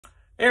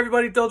Hey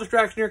everybody, Dull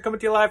Distraction here, coming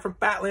to you live from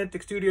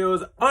Batlantic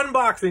Studios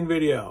unboxing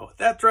video.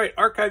 That's right,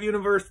 Archive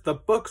Universe, the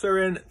books are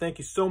in. Thank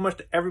you so much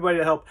to everybody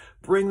to help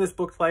bring this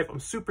book to life. I'm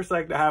super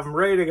psyched to have them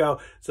ready to go.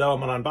 So I'm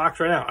gonna unbox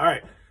right now. All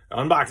right,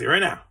 unboxing right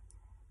now.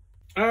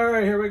 All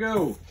right, here we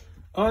go.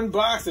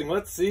 Unboxing,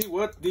 let's see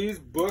what these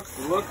books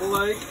look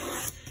like.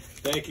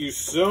 Thank you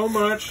so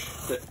much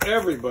to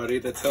everybody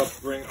that's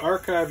helped bring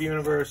Archive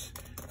Universe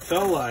to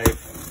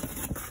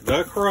life.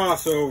 The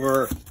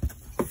crossover.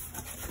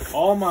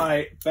 All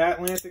my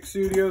Batlantic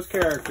Studios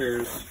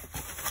characters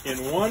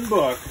in one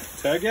book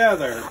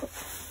together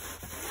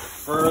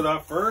for the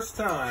first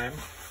time.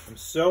 I'm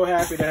so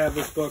happy to have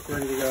this book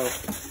ready to go.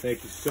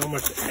 Thank you so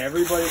much to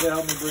everybody that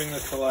helped me bring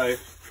this to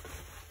life.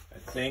 I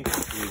think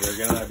these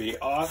are going to be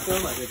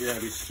awesome. I think you're going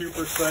to be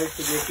super psyched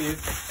to get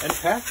these and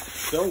packed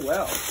so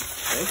well.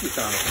 Thank you,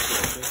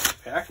 Thomas,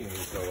 for packing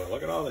these so well.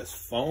 Look at all this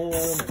foam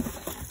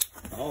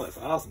and all this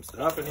awesome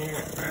stuff in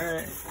here. All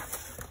right.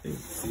 You can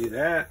see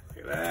that.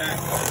 Look at that.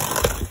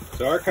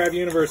 So Archive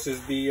Universe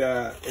is the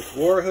it's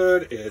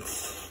Warhood,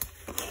 it's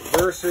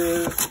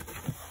Versus,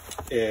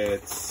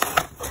 it's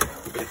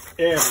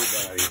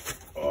everybody.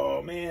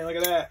 Oh man, look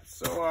at that.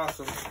 So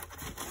awesome.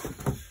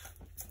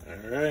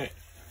 Alright.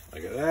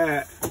 Look at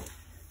that.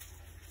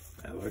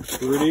 That looks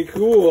pretty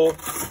cool.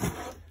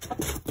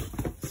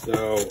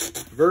 So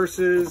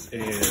Versus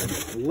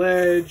and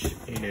Ledge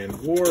and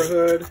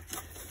Warhood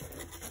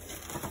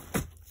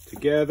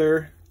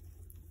together.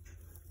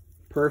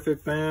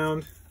 Perfect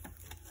bound.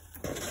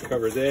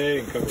 Covers A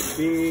and covers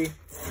B.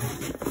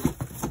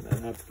 And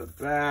then that's the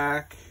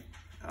back.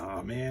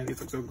 Oh man,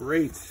 these look so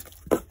great.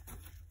 Oh,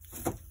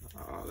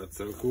 that's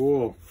so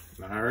cool.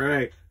 All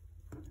right.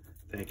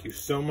 Thank you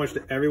so much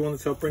to everyone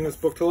that's helped bring this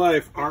book to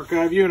life.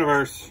 Archive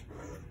Universe.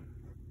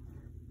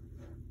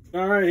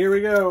 All right, here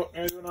we go.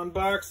 Here's an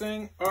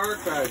unboxing.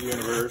 Archive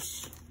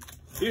Universe.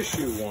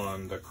 Issue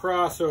 1, the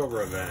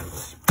crossover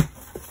event.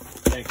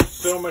 Thank you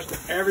so much to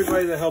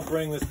everybody that helped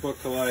bring this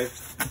book to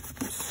life.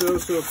 I'm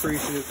so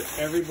appreciative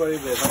to everybody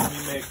that helped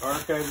me make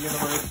Archive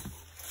Universe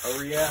a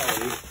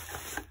reality.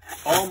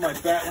 All my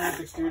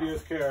Batlantic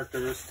Studios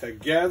characters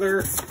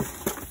together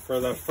for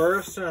the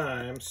first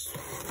time,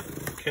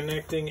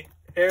 connecting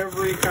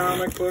every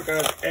comic book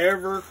I've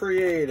ever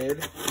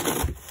created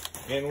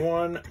in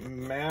one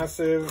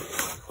massive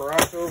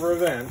crossover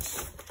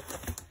event.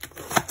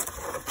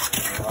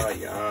 Oh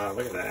yeah,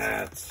 look at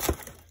that.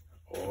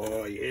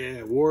 Oh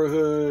yeah,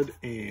 Warhood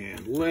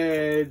and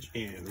Ledge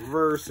and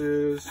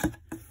Versus.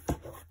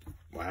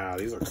 Wow,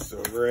 these look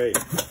so great.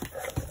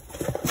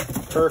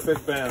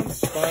 Perfect bound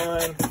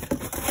spine.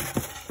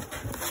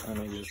 Let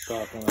me just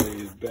pop one of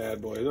these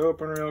bad boys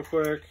open real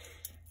quick.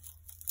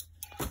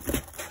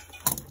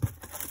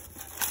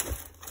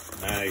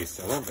 Nice,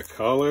 I love the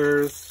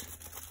colors.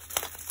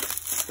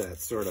 That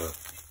sort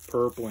of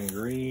purple and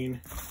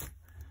green.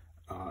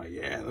 Oh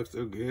yeah, it looks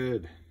so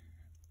good.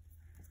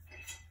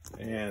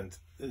 And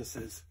this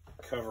is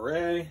cover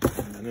A, and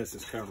then this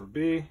is cover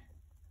B, and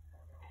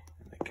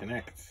they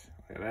connect.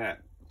 Look at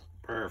that.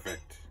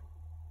 Perfect.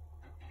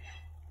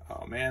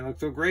 Oh man, it looks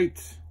so great.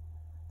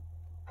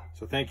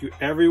 So thank you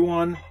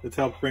everyone that's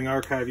helped bring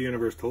Archive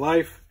Universe to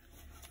life.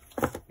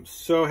 I'm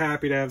so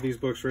happy to have these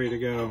books ready to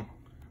go.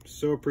 I'm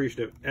so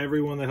appreciative of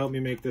everyone that helped me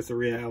make this a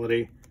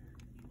reality.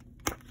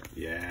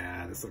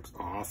 Yeah, this looks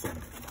awesome.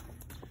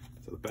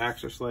 So the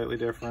backs are slightly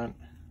different.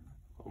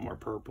 A little more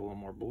purple, a little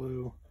more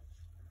blue.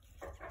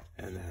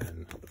 And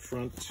then the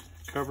front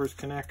covers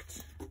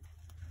connect,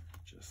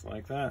 just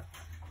like that.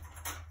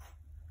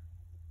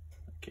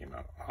 That came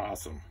out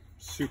awesome.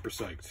 Super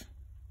psyched.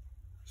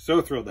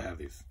 So thrilled to have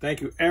these.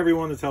 Thank you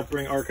everyone that's helped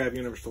bring Archive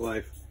Universe to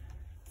life.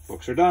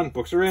 Books are done.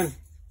 Books are in.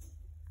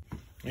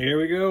 Here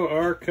we go,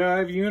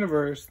 Archive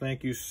Universe.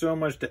 Thank you so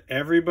much to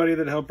everybody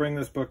that helped bring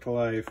this book to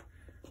life.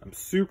 I'm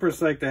super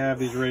psyched to have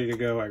these ready to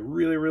go. I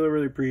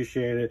really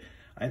appreciate it.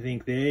 I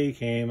think they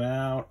came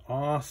out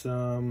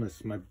awesome. This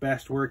is my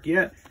best work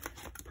yet.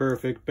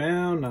 Perfect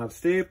bound, not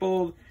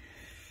stapled.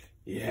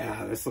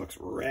 Yeah, this looks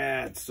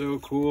rad. So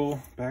cool.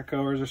 Back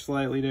covers are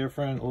slightly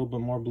different. A little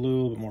bit more blue,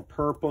 a little bit more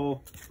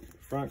purple.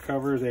 Front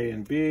covers A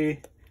and B.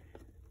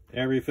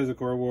 Every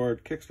physical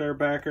reward Kickstarter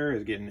backer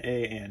is getting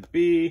A and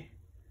B.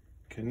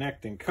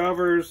 Connecting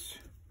covers.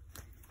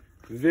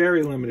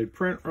 Very limited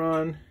print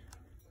run.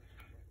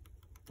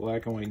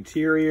 Black and white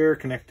interior,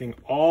 connecting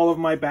all of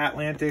my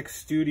Batlantic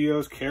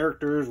Studios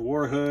characters,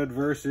 Warhood,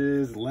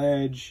 Versus,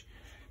 Ledge,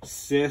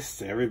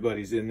 Sis,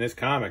 everybody's in this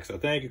comic. So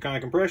thank you,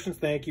 Comic Impressions.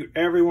 Thank you,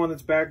 everyone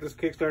that's backed this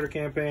Kickstarter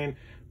campaign.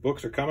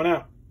 Books are coming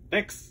out.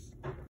 Thanks.